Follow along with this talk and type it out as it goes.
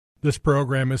This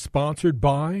program is sponsored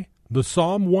by the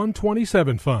Psalm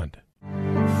 127 Fund.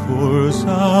 For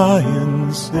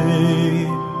Zion's sake,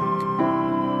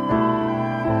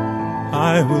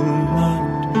 I will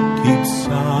not keep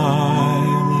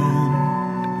silent.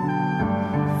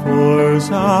 For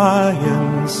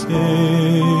Zion's sake,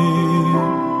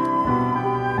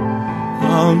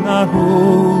 I'll not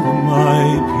hold my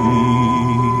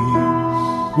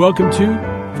peace. Welcome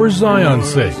to For Zion's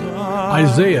Sake.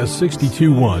 Isaiah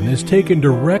 62:1 is taken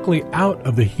directly out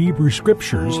of the Hebrew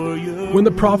Scriptures when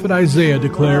the prophet Isaiah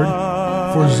declared,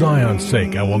 "For Zion's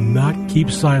sake I will not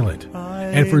keep silent,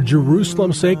 and for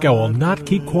Jerusalem's sake I will not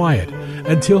keep quiet,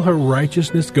 until her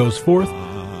righteousness goes forth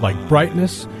like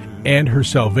brightness, and her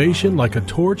salvation like a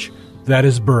torch that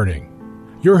is burning."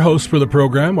 Your hosts for the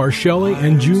program are Shelley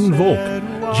and June Volk,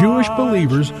 Jewish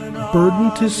believers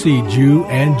burdened to see Jew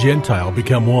and Gentile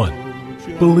become one.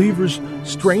 Believers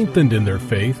strengthened in their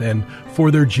faith and for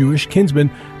their Jewish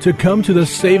kinsmen to come to the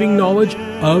saving knowledge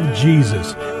of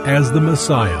Jesus as the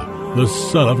Messiah, the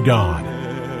Son of God.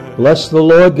 Bless the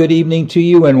Lord. Good evening to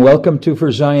you and welcome to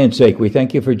For Zion's Sake. We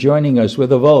thank you for joining us with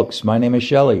the Volks. My name is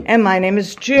Shelley. And my name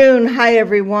is June. Hi,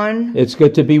 everyone. It's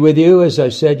good to be with you, as I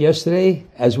said yesterday,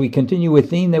 as we continue a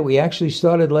theme that we actually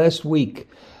started last week.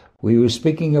 We were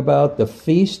speaking about the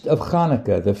Feast of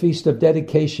Hanukkah, the Feast of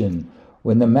Dedication,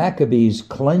 when the Maccabees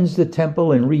cleansed the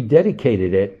temple and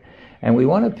rededicated it. And we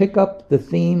want to pick up the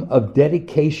theme of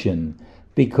dedication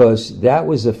because that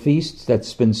was a feast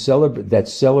that's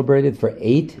celebrated for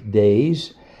 8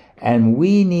 days. And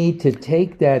we need to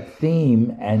take that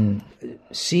theme and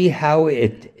see how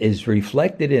it is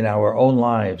reflected in our own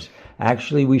lives.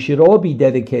 Actually, we should all be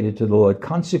dedicated to the Lord,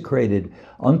 consecrated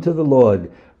unto the Lord.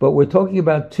 But we're talking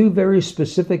about two very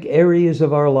specific areas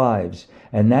of our lives.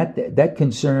 And that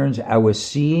concerns our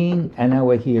seeing and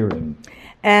our hearing.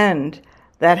 And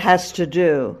that has to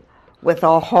do with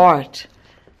our heart,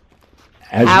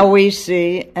 how we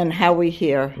see and how we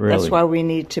hear. Really? That's why we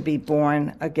need to be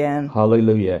born again.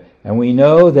 Hallelujah. And we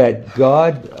know that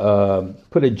God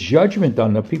put a judgment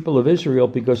on the people of Israel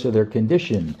because of their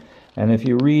condition. And if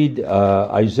you read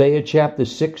Isaiah chapter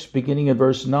 6, beginning at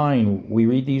verse 9, we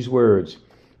read these words.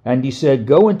 And he said,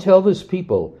 "Go and tell this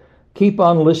people, keep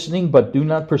on listening, but do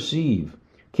not perceive.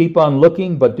 Keep on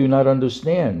looking, but do not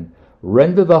understand.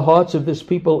 Render the hearts of this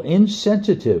people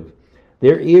insensitive,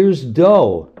 their ears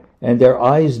dull, and their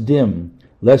eyes dim,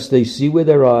 lest they see with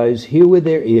their eyes, hear with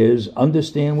their ears,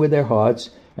 understand with their hearts,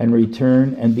 and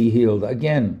return and be healed."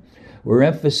 Again, we're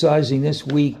emphasizing this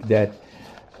week that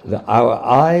our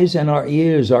eyes and our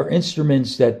ears are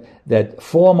instruments that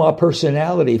form our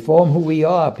personality, form who we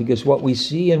are, because what we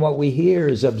see and what we hear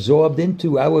is absorbed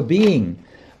into our being.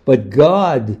 But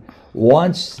God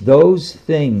wants those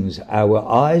things, our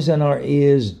eyes and our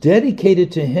ears,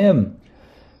 dedicated to Him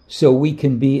so we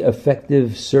can be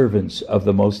effective servants of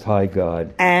the Most High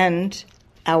God. And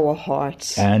our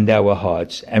hearts. And our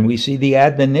hearts. And we see the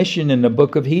admonition in the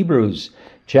book of Hebrews,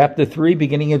 chapter 3,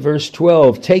 beginning at verse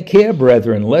 12. "Take care,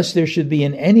 brethren, lest there should be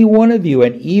in any one of you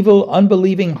an evil,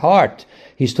 unbelieving heart."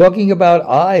 He's talking about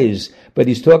eyes, but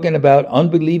he's talking about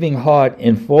unbelieving heart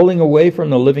in falling away from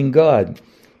the living God.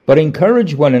 "But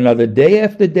encourage one another day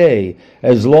after day,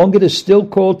 as long as it is still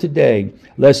called today,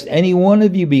 lest any one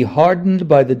of you be hardened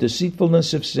by the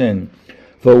deceitfulness of sin.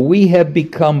 For we have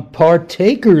become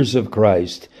partakers of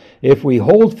Christ, if we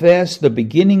hold fast the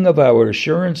beginning of our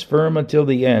assurance firm until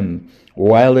the end.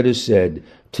 While it is said,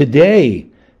 'Today,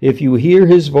 if you hear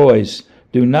his voice,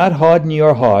 do not harden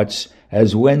your hearts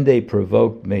as when they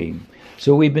provoked me.'"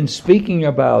 So we've been speaking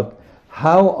about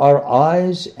how our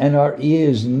eyes and our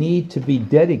ears need to be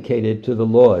dedicated to the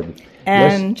Lord.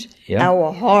 And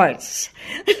our hearts.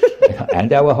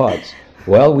 And our hearts.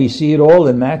 Well, we see it all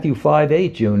in Matthew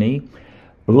 5:8, Junie.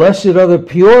 "Blessed are the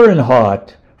pure in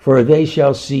heart, for they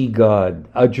shall see God."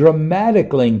 A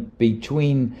dramatic link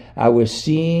between our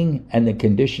seeing and the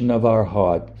condition of our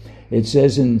heart. It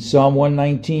says in Psalm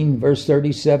 119, verse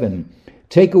 37,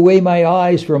 "Take away my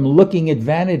eyes from looking at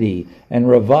vanity, and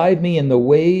revive me in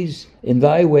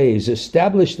thy ways.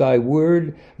 Establish thy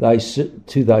word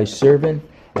to thy servant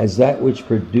as that which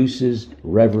produces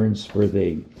reverence for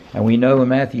thee." And we know in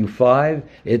Matthew 5,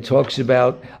 it talks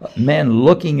about men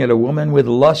looking at a woman with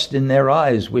lust in their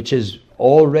eyes, which is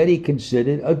already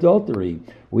considered adultery.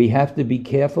 We have to be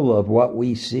careful of what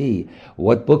we see.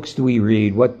 What books do we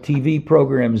read? What TV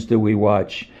programs do we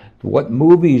watch? What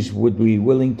movies would we be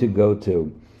willing to go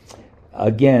to?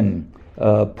 Again,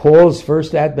 Paul's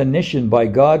first admonition by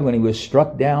God when he was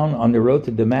struck down on the road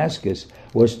to Damascus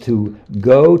was to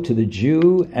go to the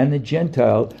Jew and the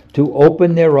Gentile to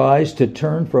open their eyes to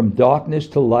turn from darkness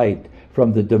to light,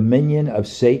 from the dominion of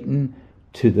Satan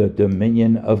to the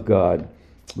dominion of God.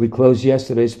 We closed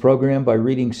yesterday's program by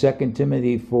reading 2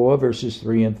 Timothy 4, verses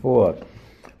 3 and 4.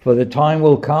 For the time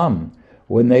will come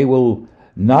when they will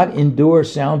not endure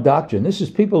sound doctrine. This is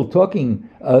people talking,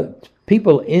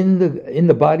 people in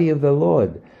the body of the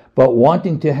Lord, but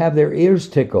wanting to have their ears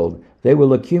tickled. They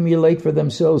will accumulate for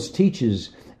themselves teachers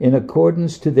in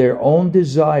accordance to their own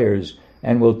desires,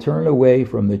 and will turn away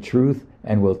from the truth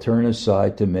and will turn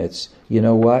aside to myths. You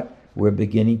know what? We're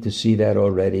beginning to see that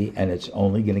already, and it's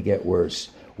only going to get worse.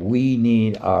 We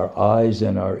need our eyes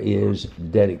and our ears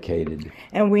dedicated.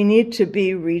 And we need to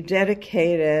be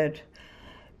rededicated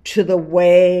to the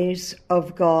ways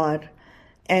of God.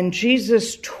 And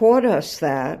Jesus taught us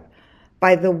that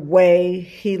by the way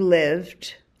he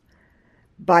lived,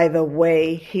 by the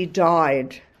way he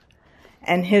died.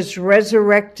 And his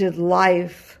resurrected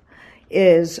life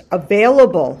is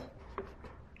available.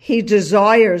 He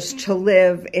desires to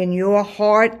live in your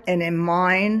heart and in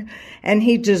mine, and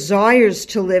he desires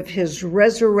to live his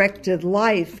resurrected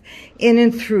life in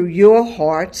and through your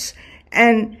hearts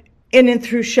and in and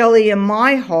through Shelley and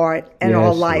my heart and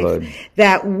our life, Lord,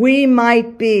 that we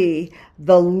might be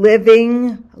the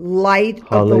living light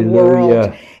of the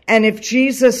world. And if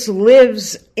Jesus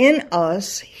lives in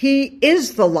us, he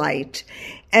is the light.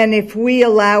 And if we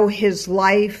allow his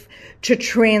life to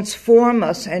transform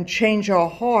us and change our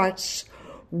hearts,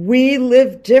 we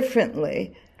live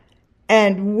differently,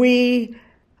 and we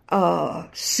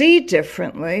see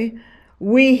differently,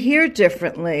 we hear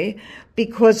differently,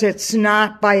 because it's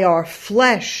not by our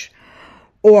flesh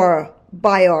or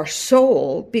by our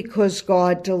soul, because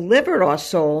God delivered our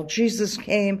soul. Jesus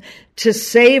came to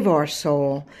save our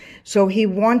soul. So he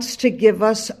wants to give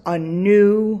us a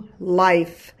new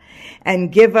life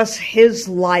and give us his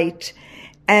light.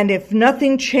 And if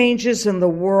nothing changes in the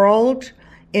world,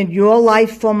 in your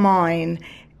life or mine,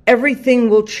 everything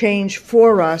will change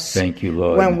for us. Thank you,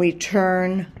 Lord, when we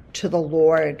turn to the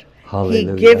Lord.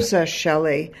 Hallelujah. He gives us,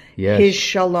 Shelley, his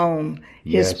shalom,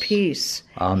 his peace.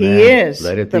 Amen. He is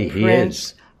the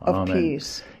Prince of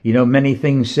Peace. You know, many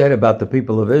things said about the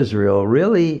people of Israel,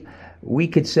 really, we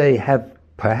could say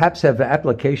perhaps have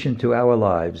application to our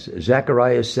lives.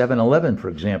 Zechariah 7:11, for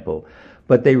example.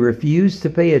 But they refused to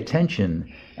pay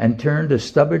attention and turned a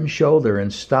stubborn shoulder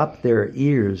and stopped their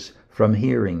ears from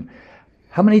hearing.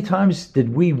 How many times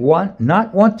did we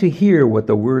not want to hear what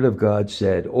the Word of God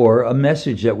said, or a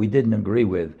message that we didn't agree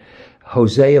with?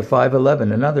 Hosea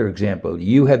 5:11, another example.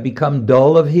 You have become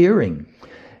dull of hearing.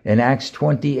 In Acts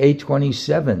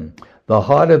 28:27, the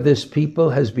heart of this people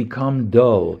has become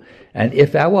dull. And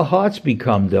if our hearts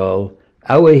become dull,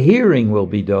 our hearing will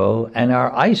be dull, and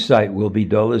our eyesight will be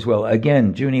dull as well.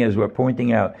 Again, Junie, as we're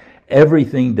pointing out,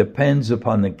 everything depends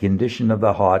upon the condition of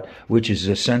the heart, which is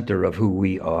the center of who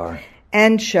we are.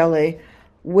 And, Shelley,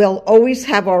 we'll always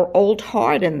have our old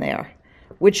heart in there,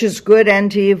 which is good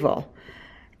and evil.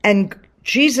 And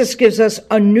Jesus gives us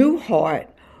a new heart,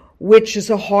 which is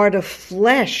a heart of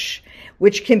flesh,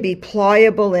 which can be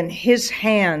pliable in his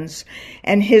hands.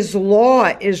 And his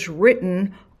law is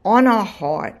written on our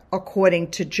heart, according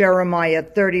to Jeremiah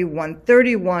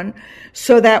 31:31,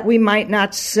 so that we might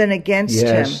not sin against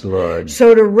him. Yes, Lord.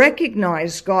 So to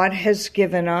recognize God has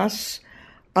given us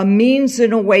a means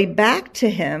and a way back to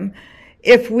him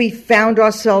if we found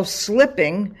ourselves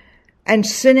slipping and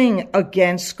sinning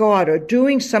against God or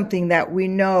doing something that we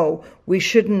know we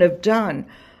shouldn't have done.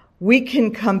 We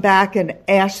can come back and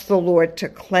ask the Lord to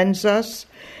cleanse us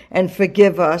and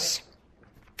forgive us.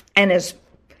 And as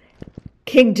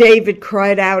King David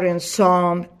cried out in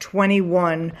Psalm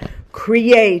 21,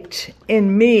 create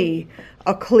in me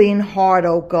a clean heart,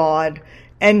 O God,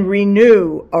 and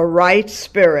renew a right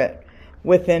spirit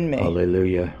within me.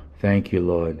 Hallelujah. Thank you,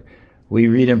 Lord. We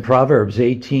read in Proverbs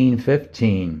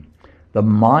 18:15, the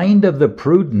mind of the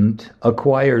prudent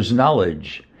acquires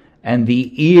knowledge, and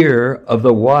the ear of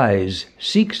the wise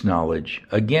seeks knowledge.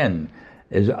 Again,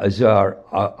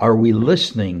 are we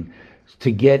listening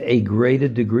to get a greater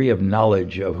degree of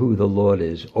knowledge of who the Lord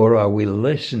is, or are we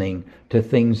listening to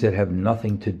things that have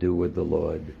nothing to do with the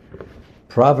Lord?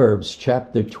 Proverbs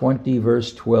chapter 20,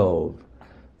 verse 12.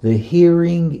 The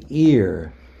hearing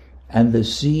ear and the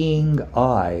seeing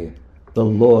eye, the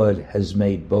Lord has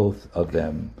made both of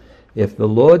them. If the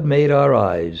Lord made our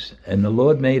eyes and the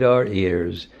Lord made our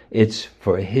ears, it's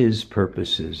for his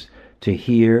purposes to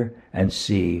hear and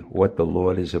see what the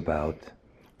Lord is about.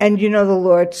 And you know, the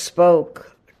Lord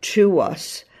spoke to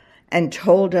us and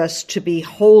told us to be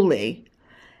holy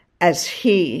as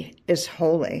he is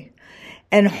holy.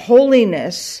 And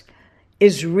holiness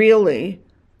is really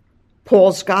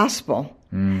Paul's gospel.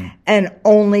 And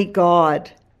only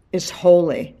God is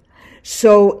holy.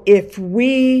 So if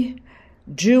we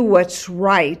do what's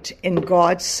right in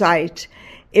God's sight,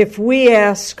 if we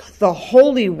ask the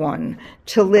Holy One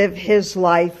to live his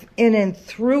life in and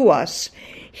through us,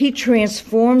 he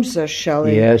transforms us,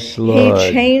 Shelley. Yes, Lord.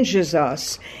 He changes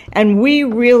us, and we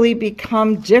really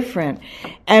become different.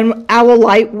 And our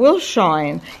light will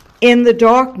shine in the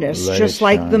darkness, just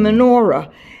like the menorah.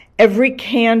 Every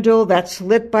candle that's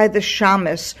lit by the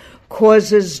shamus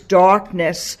causes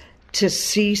darkness to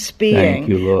cease being. Thank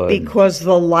you, Lord. Because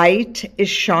the light is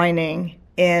shining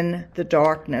in the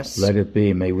darkness. Let it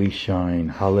be. May we shine.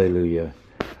 Hallelujah.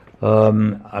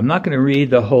 I'm not going to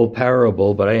read the whole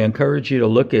parable, but I encourage you to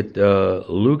look at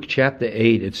Luke chapter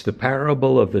 8. It's the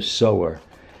parable of the sower,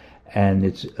 and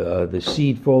it's the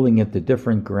seed falling into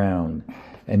different ground.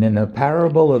 And in the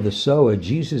parable of the sower,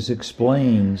 Jesus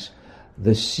explains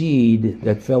the seed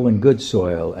that fell in good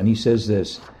soil, and he says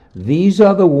this: "These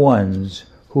are the ones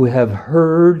who have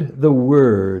heard the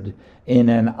word in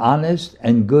an honest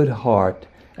and good heart,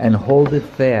 and hold it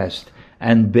fast,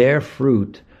 and bear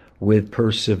fruit with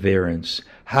perseverance."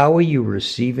 How are you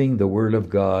receiving the Word of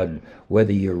God,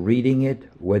 whether you're reading it,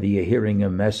 whether you're hearing a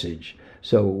message?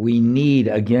 So we need,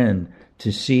 again,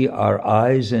 to see our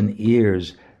eyes and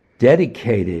ears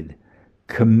dedicated,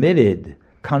 committed,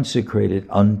 consecrated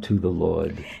unto the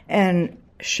Lord. And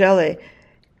Shelley,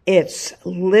 it's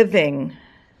living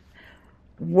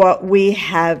what we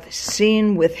have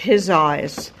seen with his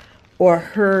eyes or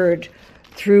heard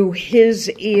through his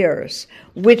ears,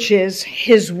 which is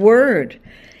his word,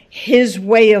 his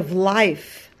way of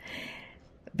life.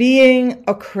 Being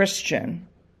a Christian,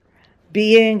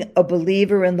 being a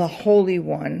believer in the Holy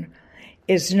One,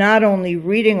 is not only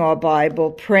reading our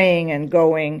Bible, praying, and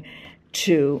going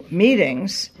to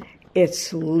meetings.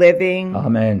 It's living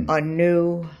Amen. A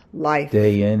new life.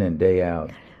 Day in and day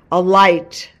out. A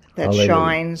light that Hallelujah.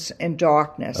 shines in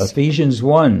darkness. Ephesians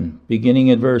 1,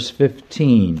 beginning at verse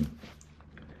 15.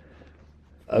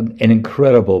 An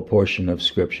incredible portion of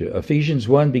Scripture. Ephesians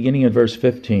 1, beginning at verse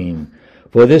 15.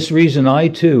 "For this reason I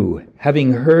too,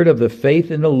 having heard of the faith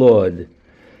in the Lord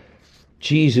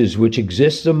Jesus which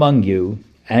exists among you,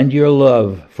 and your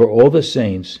love for all the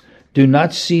saints, do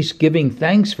not cease giving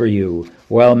thanks for you,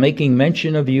 while making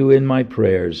mention of you in my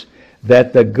prayers,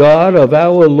 that the God of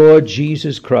our Lord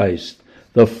Jesus Christ,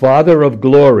 the Father of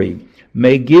glory,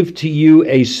 may give to you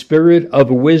a spirit of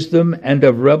wisdom and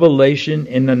of revelation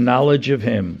in the knowledge of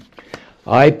him.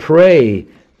 I pray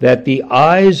that the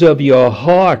eyes of your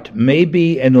heart may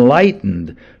be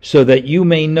enlightened, so that you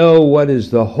may know what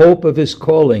is the hope of his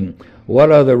calling,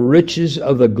 what are the riches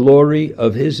of the glory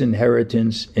of his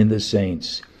inheritance in the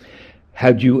saints."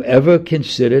 Have you ever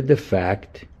considered the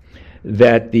fact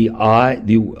that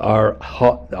our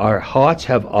hearts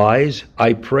have eyes?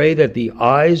 I pray that the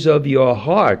eyes of your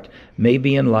heart may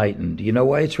be enlightened. You know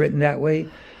why it's written that way,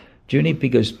 Junie?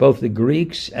 Because both the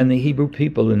Greeks and the Hebrew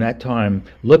people in that time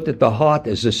looked at the heart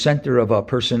as the center of our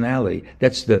personality.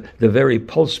 That's the very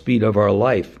pulse beat of our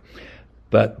life.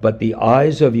 But the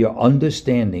eyes of your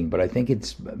understanding, but I think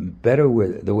it's better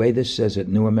with the way this says it,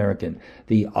 New American,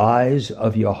 the eyes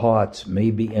of your hearts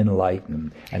may be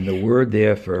enlightened. And the word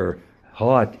there for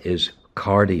heart is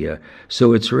cardia.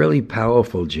 So it's really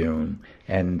powerful, June.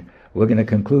 And we're going to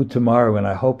conclude tomorrow, and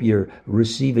I hope you're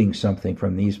receiving something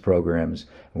from these programs.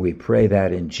 We pray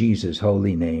that in Jesus'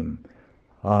 holy name.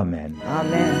 Amen.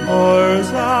 Amen. For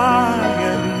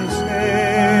Zion's sake.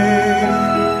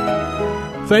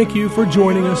 Thank you for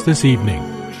joining us this evening.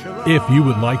 If you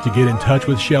would like to get in touch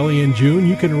with Shelley and June,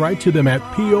 you can write to them at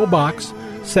P.O. Box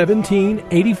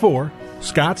 1784,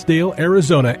 Scottsdale,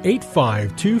 Arizona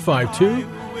 85252.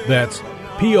 That's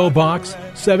P.O. Box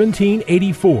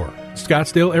 1784,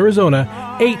 Scottsdale, Arizona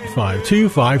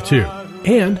 85252.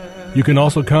 And you can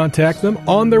also contact them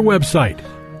on their website,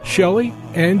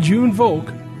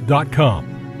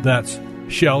 ShelleyandJuneVolk.com. That's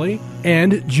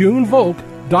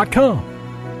ShelleyandJuneVolk.com.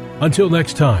 Until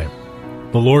next time,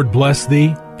 the Lord bless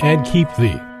thee and keep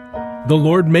thee. The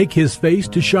Lord make his face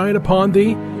to shine upon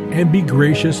thee and be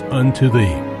gracious unto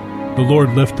thee. The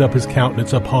Lord lift up his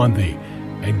countenance upon thee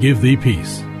and give thee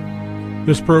peace.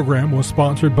 This program was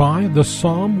sponsored by the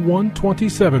Psalm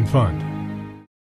 127 Fund.